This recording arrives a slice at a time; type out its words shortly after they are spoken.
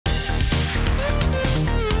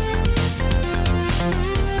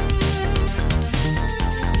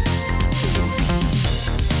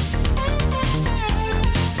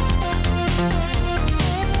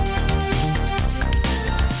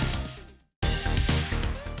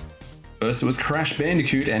First it was Crash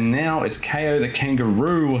Bandicoot, and now it's Kao the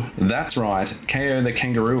Kangaroo. That's right, Kao the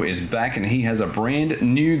Kangaroo is back, and he has a brand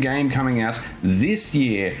new game coming out this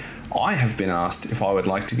year. I have been asked if I would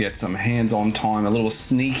like to get some hands-on time, a little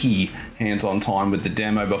sneaky hands-on time with the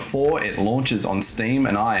demo before it launches on Steam,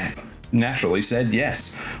 and I naturally said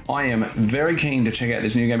yes. I am very keen to check out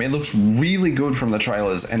this new game. It looks really good from the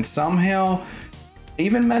trailers, and somehow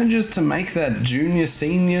even manages to make that junior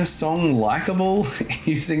senior song likable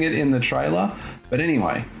using it in the trailer. But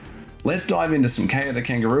anyway, let's dive into some Kao the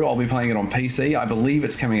Kangaroo. I'll be playing it on PC. I believe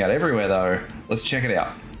it's coming out everywhere though. Let's check it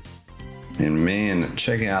out. And man,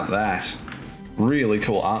 check out that. Really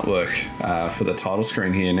cool artwork for the title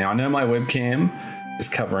screen here. Now I know my webcam is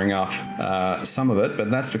covering up some of it, but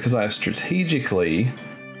that's because I have strategically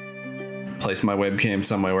placed my webcam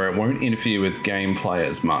somewhere where it won't interfere with gameplay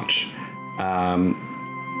as much.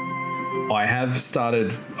 I saw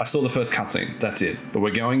the first cutscene, that's it. But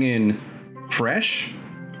we're going in fresh.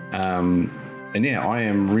 And yeah, I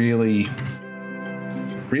am really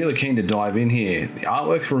keen to dive in here. The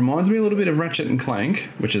artwork reminds me a little bit of Ratchet and Clank,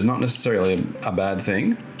 which is not necessarily a bad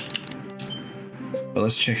thing. But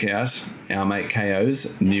let's check out our mate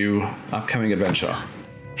Kao's new upcoming adventure.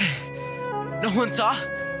 No one saw?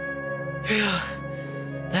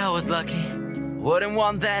 That was lucky. Wouldn't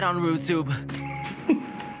want that on YouTube.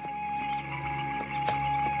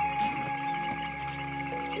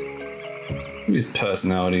 His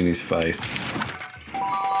personality in his face.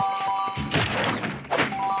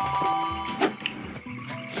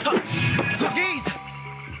 Jeez!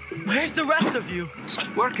 Where's the rest of you?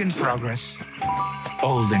 Work in progress.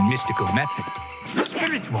 Old and mystical method.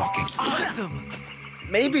 Spirit walking. Awesome!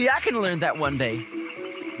 Maybe I can learn that one day.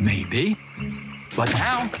 Maybe. But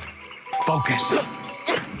now, focus.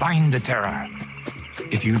 Find the terror.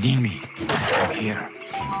 If you need me, I'm here.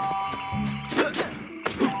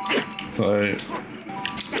 So,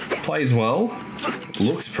 plays well,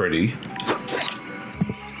 looks pretty.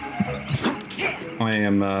 I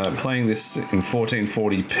am playing this in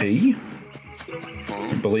 1440p.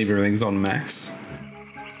 I believe everything's on max.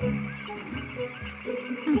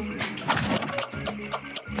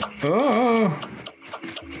 Oh!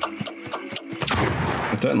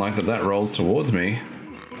 I don't like that rolls towards me.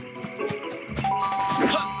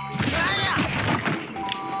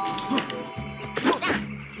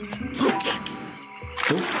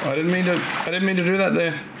 I didn't mean to do that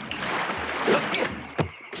there.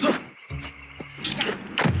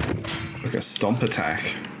 Like a stomp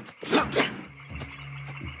attack.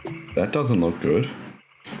 That doesn't look good.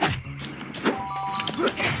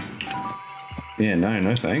 Yeah,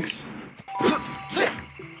 no thanks.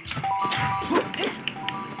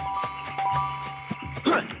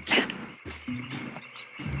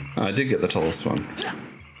 I did get the tallest one.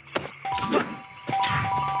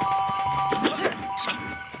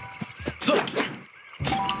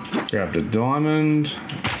 Grabbed a diamond,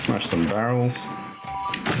 smashed some barrels.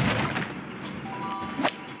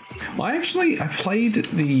 I played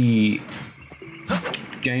the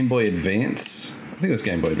Game Boy Advance. I think it was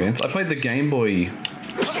Game Boy Advance. I played the Game Boy,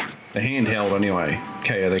 the handheld anyway,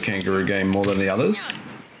 Kao the Kangaroo game more than the others.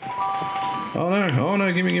 Oh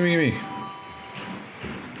no, gimme.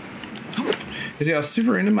 You see, I was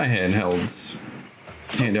super into my handheld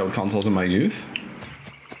consoles in my youth.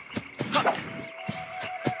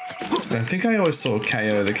 I think I always saw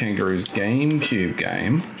Kao the Kangaroo's GameCube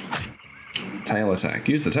game, Tail Attack.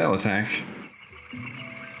 Use the tail attack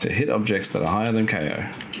to hit objects that are higher than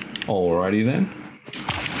Kao. Alrighty then.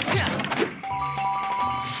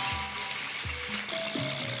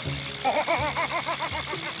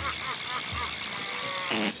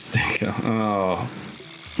 Sticker. Oh,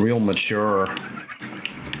 real mature.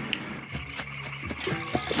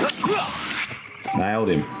 Nailed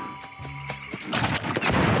him.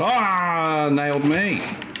 Ah, nailed me.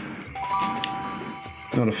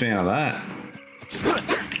 Not a fan of that.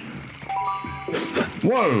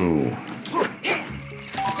 Whoa.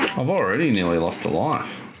 I've already nearly lost a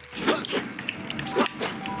life.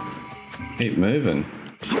 Keep moving.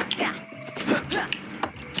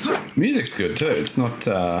 Music's good too. It's not,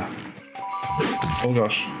 oh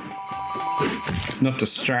gosh. It's not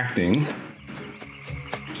distracting.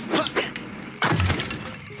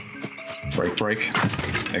 Break.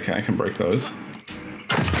 Okay, I can break those.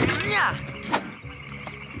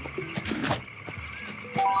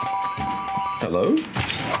 Hello?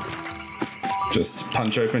 Just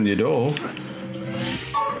punch open your door.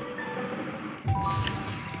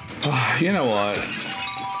 Oh, you know what?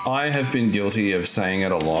 I have been guilty of saying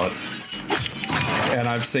it a lot. And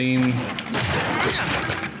I've seen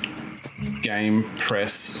game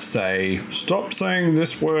press say, stop saying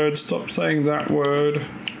this word, stop saying that word.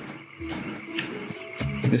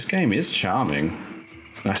 This game is charming.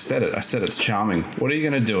 I said it's charming. What are you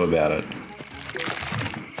going to do about it?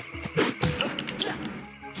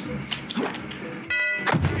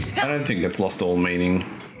 I don't think it's lost all meaning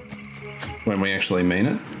when we actually mean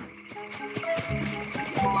it.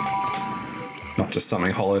 Not just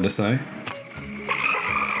something hollow to say.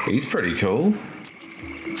 He's pretty cool.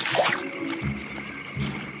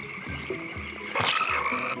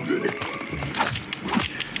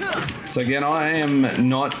 So again, I am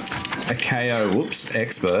not a KO,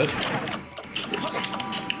 expert.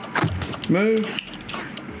 Move.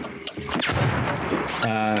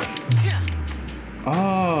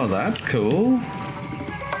 Oh, that's cool.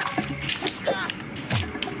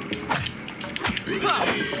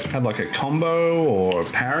 Had like a combo or a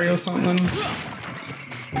parry or something.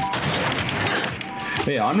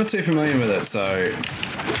 But yeah, I'm not too familiar with it, so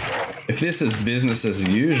if this is business as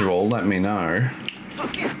usual, let me know.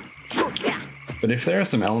 But if there are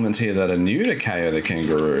some elements here that are new to Kao the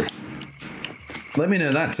Kangaroo, let me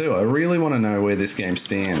know that too. I really want to know where this game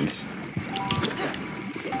stands.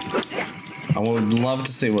 I would love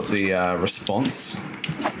to see what the response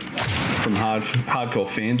from hardcore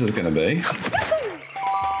fans is going to be.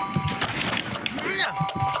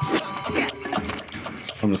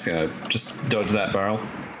 I'm just going to dodge that barrel.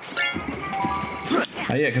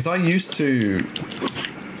 Yeah, because I used to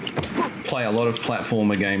play a lot of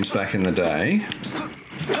platformer games back in the day,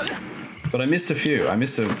 but I missed a few. I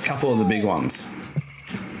missed a couple of the big ones.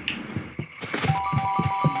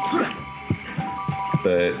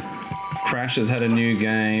 But Crash has had a new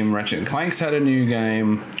game, Ratchet & Clank's had a new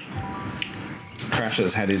game, Crash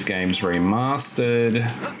has had his games remastered,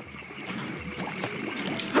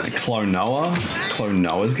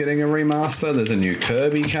 Klonoa's getting a remaster, there's a new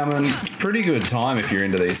Kirby coming. Pretty good time if you're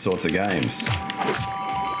into these sorts of games.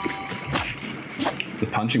 The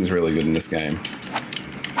punching's really good in this game.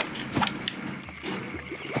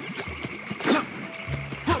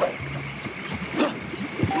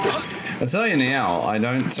 I tell you now, I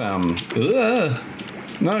don't,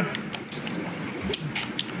 no.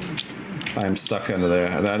 I am stuck under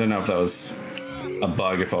there. I don't know if that was a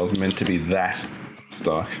bug, if I was meant to be that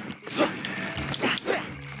stuck.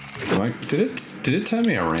 So did it turn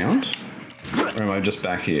me around? Or am I just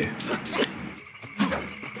back here?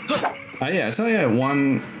 Oh yeah, I tell you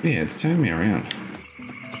one, yeah, it's turned me around.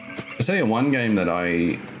 I tell you one game that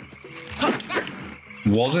I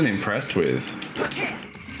wasn't impressed with,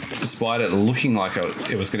 despite it looking like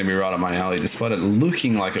it was going to be right up my alley, despite it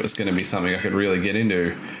looking like it was going to be something I could really get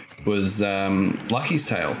into, was Lucky's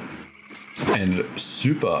Tale and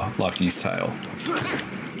Super Lucky's Tale.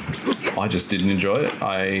 I just didn't enjoy it.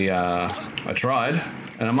 I tried,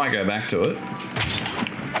 and I might go back to it.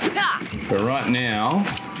 But right now,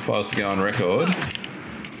 if I was to go on record,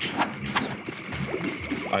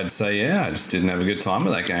 I'd say, yeah, I just didn't have a good time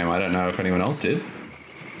with that game. I don't know if anyone else did.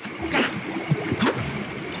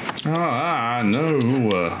 No.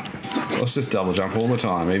 Let's just double jump all the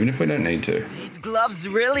time, even if we don't need to. These gloves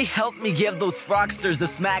really helped me give those frogsters a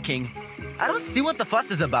smacking. I don't see what the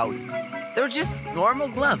fuss is about. They're just normal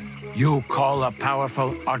gloves. You call a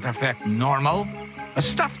powerful artifact normal? A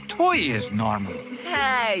stuffed toy is normal.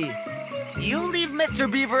 Hey, you leave Mr.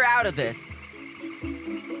 Beaver out of this.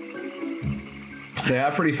 They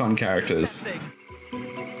are pretty fun characters.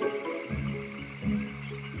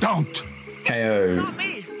 Don't! KO. Not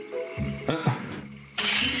me.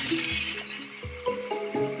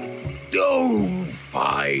 Oh,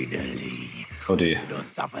 finally. Oh dear. Don't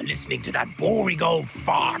suffer listening to that boring old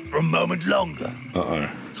fart for a moment longer. Uh-oh.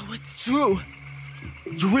 So it's true.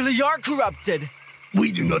 You really are corrupted.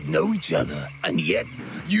 We do not know each other, and yet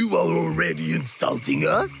you are already insulting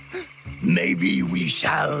us? Maybe we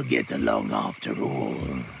shall get along after all.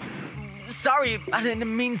 Sorry, I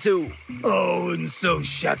didn't mean to. Oh, and so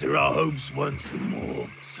shatter our hopes once more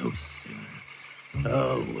so soon.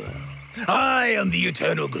 Oh, well. I am the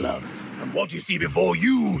Eternal Gloves, and what you see before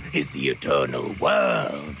you is the Eternal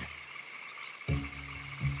World.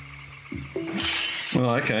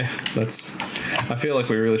 Well, okay. I feel like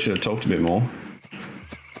we really should have talked a bit more.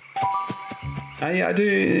 Yeah, I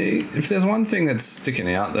do. If there's one thing that's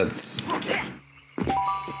sticking out that's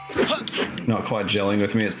not quite gelling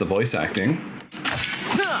with me, it's the voice acting.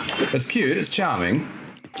 It's cute, it's charming.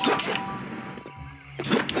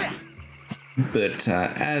 But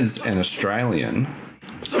as an Australian,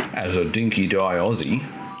 as a dinky-die Aussie,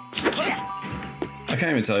 I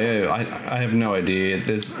can't even tell you, I have no idea.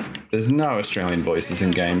 There's no Australian voices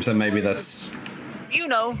in games, so maybe that's You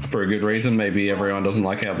know, For a good reason, maybe everyone doesn't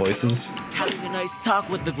like our voices. having a nice talk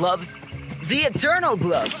with the gloves. The eternal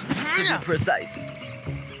gloves, to be precise.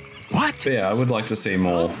 What? But yeah, I would like to see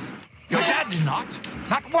more. Your dad did not.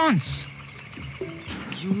 Not once.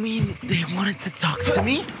 You mean they wanted to talk to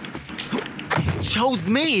me? They chose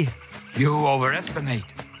me. You overestimate.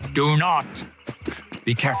 Do not.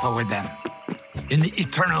 Be careful with them. In the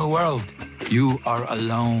eternal world, you are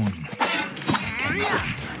alone.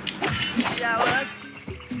 Jealous?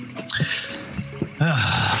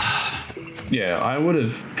 Yeah, I would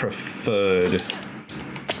have preferred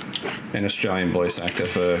an Australian voice actor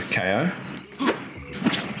for KO.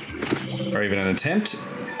 Or even an attempt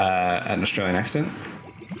at an Australian accent.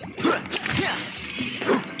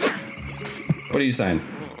 What are you saying?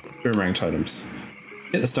 Boomerang totems.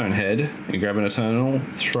 Hit the stone head and grab an eternal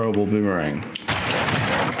throwable boomerang.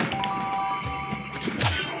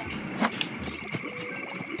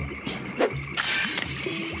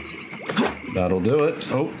 That'll do it.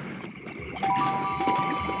 Oh.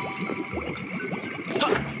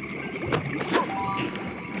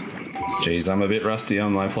 Geez, I'm a bit rusty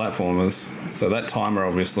on my platformers. So that timer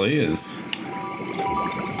obviously is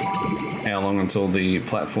how long until the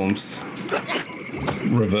platforms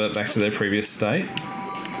revert back to their previous state.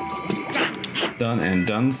 Done and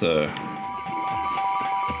done, sir.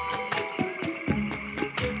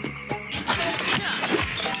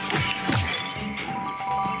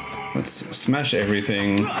 Let's smash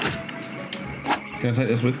everything. Can I take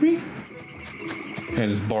this with me? Can I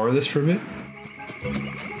just borrow this for a bit?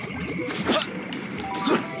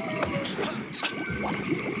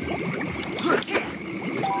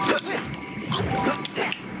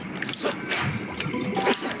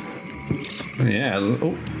 Yeah,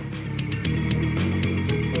 oh.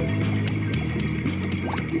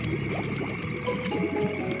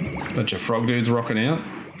 Bunch of frog dudes rocking out.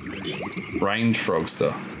 Range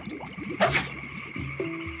Frogster.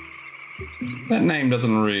 That name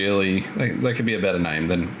doesn't really... That could be a better name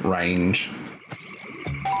than Range.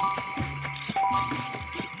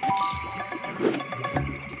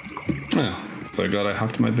 Oh, so glad I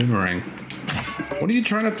hucked my boomerang. What are you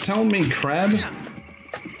trying to tell me, crab?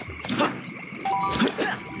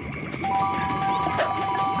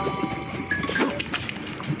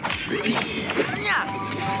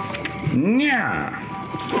 Yeah.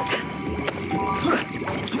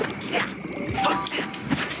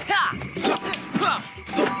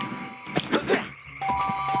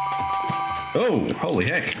 Oh, holy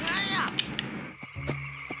heck.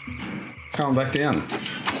 Come back down.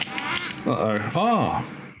 Uh-oh. Oh.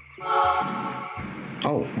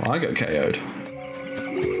 Oh, I got KO'd.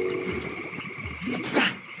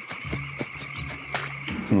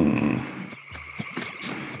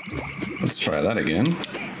 Let's try that again.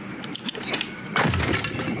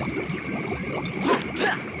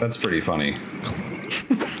 That's pretty funny.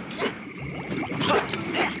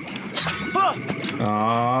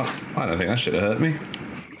 I don't think that should have hurt me.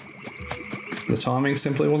 The timing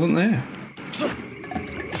simply wasn't there.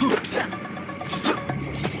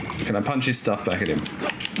 Can I punch his stuff back at him?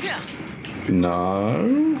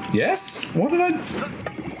 No. Yes? What did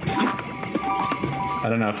I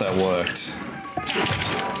don't know if that worked.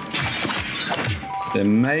 There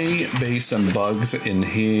may be some bugs in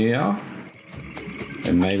here.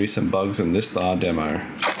 And maybe some bugs in this demo.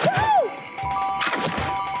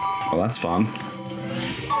 Well, that's fun.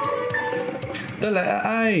 The letter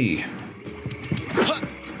A.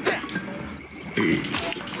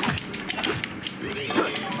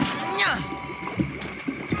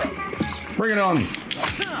 Bring it on.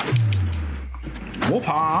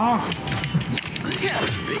 Whoop-ha.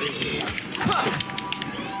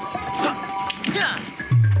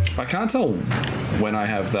 I can't tell when I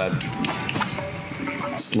have that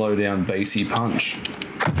slow down bassy punch.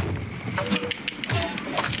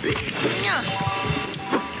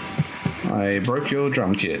 I broke your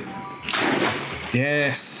drum kit.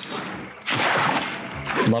 Yes.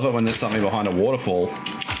 Love it when there's something behind a waterfall.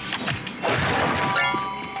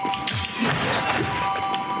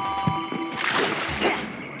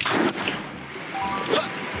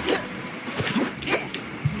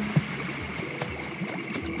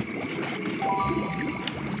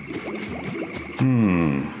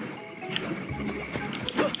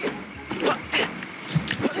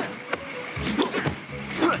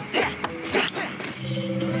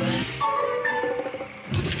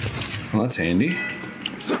 Well, that's handy.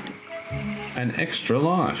 An extra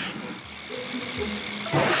life.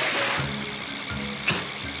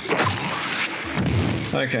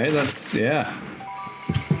 Okay, that's, yeah.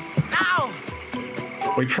 Ow!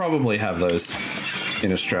 We probably have those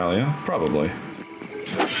in Australia. Probably.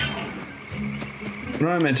 What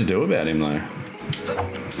am I meant to do about him, though?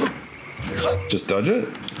 Just dodge it?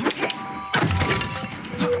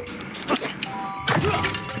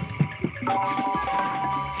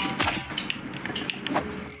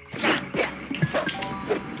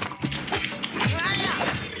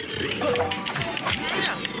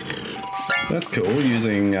 That's cool,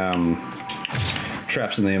 using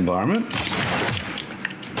traps in the environment.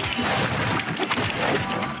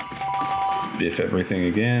 Let's biff everything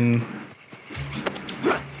again.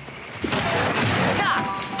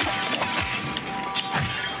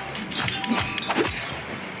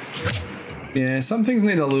 Yeah, some things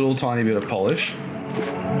need a little tiny bit of polish.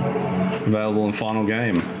 Available in final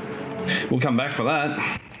game. We'll come back for that.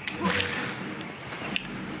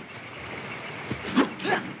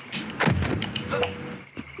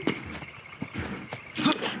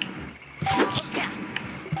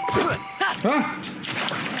 Ah!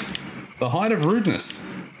 The height of rudeness.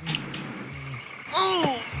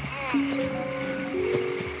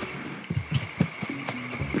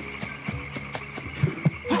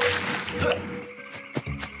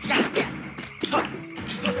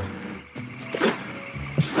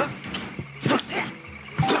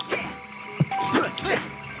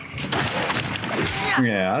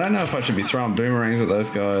 Yeah, I don't know if I should be throwing boomerangs at those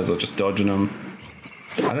guys or just dodging them.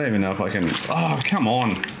 I don't even know if I can... Oh, come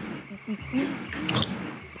on.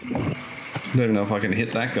 I don't even know if I can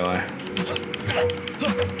hit that guy.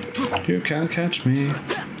 You can't catch me.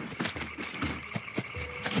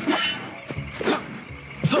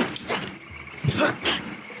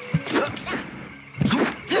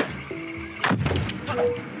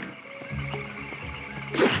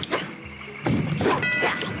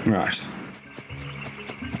 Right.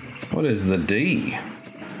 What is the D?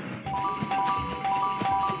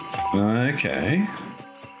 Okay.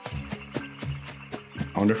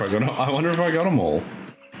 I wonder if I got them all.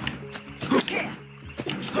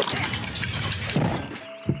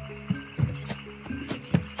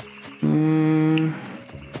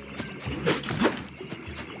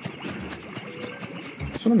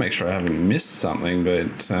 Just want to make sure I haven't missed something,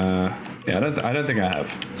 but yeah, I don't think I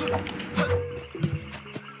have.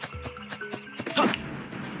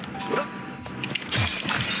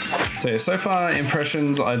 So far,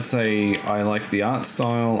 impressions, I'd say I like the art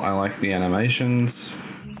style, I like the animations.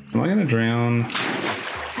 Am I gonna drown?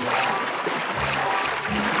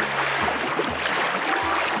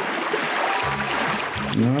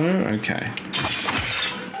 No? Okay.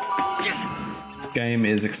 Game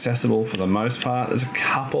is accessible for the most part. There's a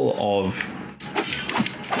couple of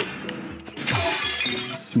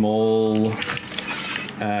small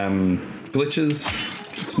glitches,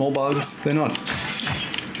 small bugs. They're not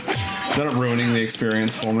ruining the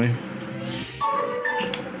experience for me.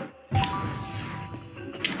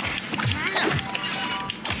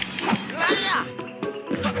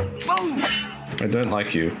 I don't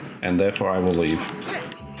like you, and therefore I will leave.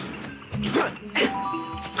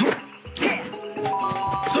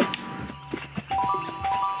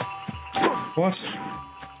 What?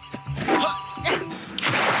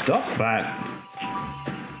 Stop that.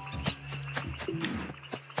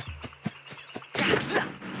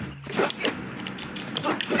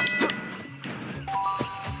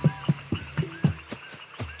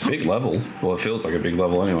 Big level. Well, it feels like a big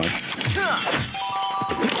level anyway.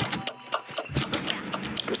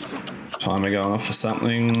 Timer going off for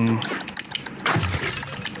something.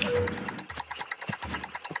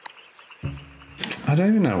 I don't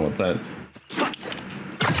even know what that...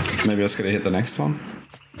 Maybe I was going to hit the next one.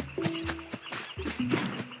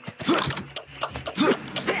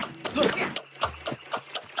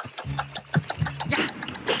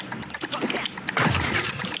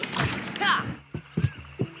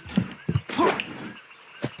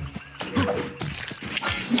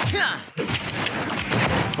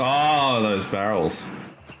 Oh, those barrels.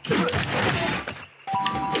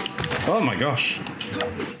 Oh my gosh.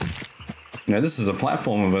 You know, this is a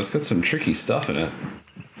platformer, but it's got some tricky stuff in it.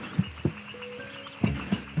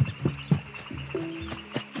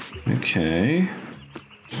 Okay.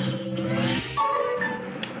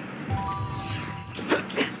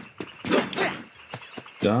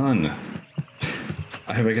 Done.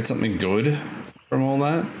 I hope I get something good from all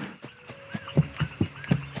that.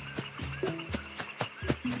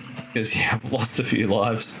 Because, yeah, I've lost a few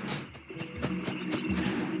lives.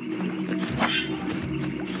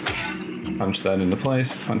 Punch that into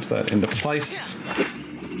place, punch that into place.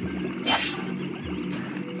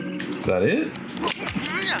 Is that it?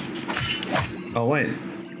 Oh, wait.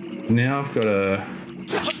 Now I've got to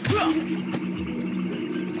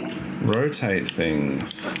rotate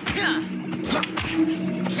things.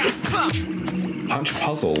 Punch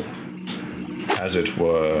puzzle. as it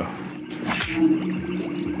were.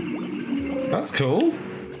 That's cool.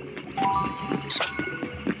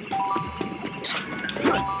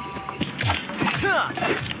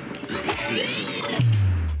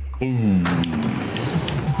 Ooh.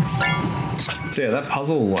 So yeah, that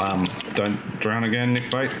puzzle, don't drown again, Nick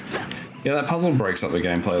Bait. Yeah, that puzzle breaks up the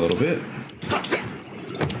gameplay a little bit.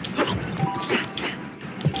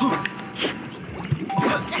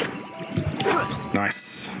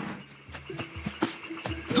 Nice.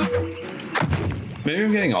 Maybe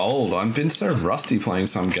I'm getting old. I've been so rusty playing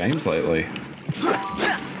some games lately.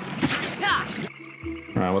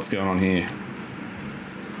 Alright, what's going on here?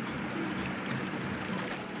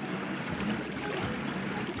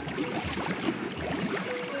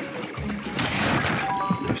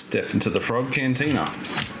 I've stepped into the frog cantina.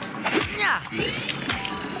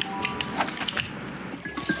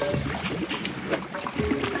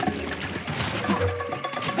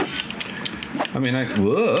 I mean, I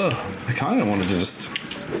kind of wanted to just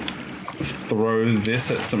throw this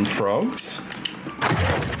at some frogs.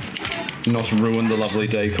 Not ruin the lovely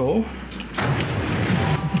decor.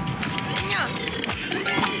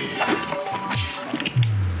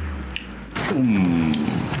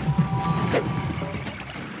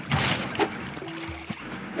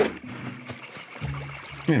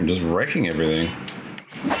 Yeah, I'm just wrecking everything.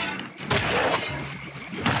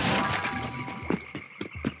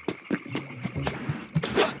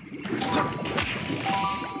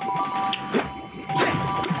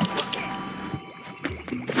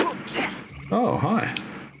 Oh, hi.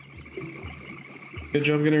 Good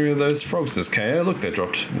job getting rid of those frogsters, KO. Look, they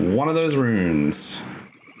dropped one of those runes.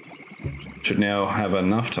 Should now have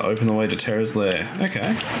enough to open the way to Terra's lair.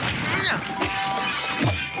 Okay.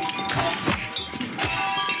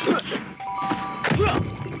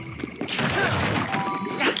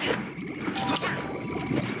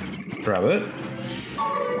 Grab it.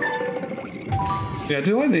 Yeah, I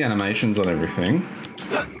do like the animations on everything.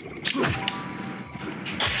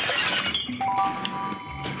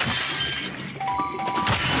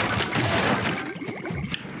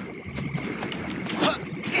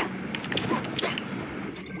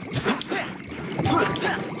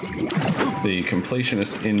 The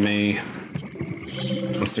completionist in me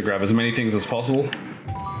wants to grab as many things as possible.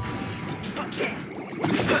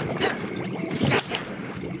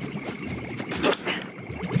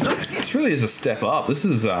 This really is a step up. This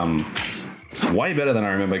is way better than I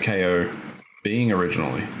remember KO being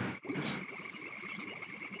originally.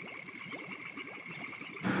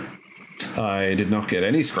 I did not get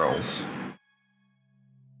any scrolls.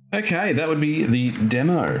 Okay, that would be the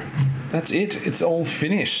demo. That's it. It's all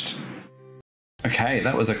finished. Okay,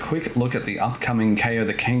 that was a quick look at the upcoming Kao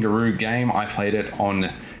the Kangaroo game. I played it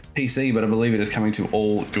on PC, but I believe it is coming to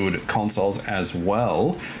all good consoles as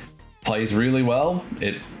well. Plays really well.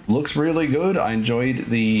 It looks really good. I enjoyed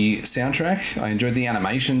the soundtrack. I enjoyed the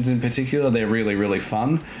animations in particular. They're really, really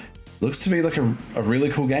fun. Looks to be like a really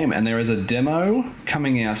cool game. And there is a demo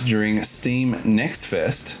coming out during Steam Next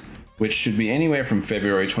Fest, which should be anywhere from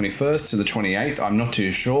February 21st to the 28th. I'm not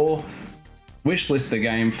too sure. Wishlist the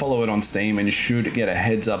game, follow it on Steam, and you should get a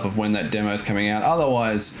heads up of when that demo is coming out.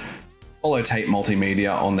 Otherwise, follow Tate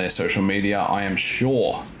Multimedia on their social media. I am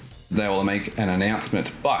sure they will make an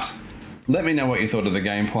announcement. But let me know what you thought of the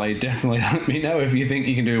gameplay. Definitely let me know if you think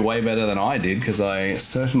you can do way better than I did, because I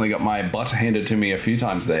certainly got my butt handed to me a few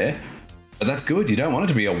times there. But that's good. You don't want it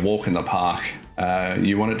to be a walk in the park.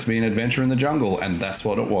 You want it to be an adventure in the jungle, and that's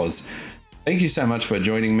what it was. Thank you so much for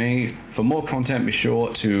joining me. For more content, be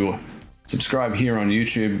sure to subscribe here on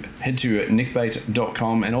YouTube, head to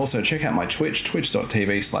nickbait.com, and also check out my Twitch,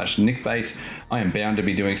 twitch.tv/nickbait. I am bound to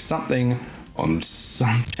be doing something on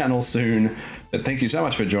some channel soon. But thank you so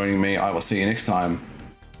much for joining me. I will see you next time.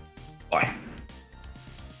 Bye.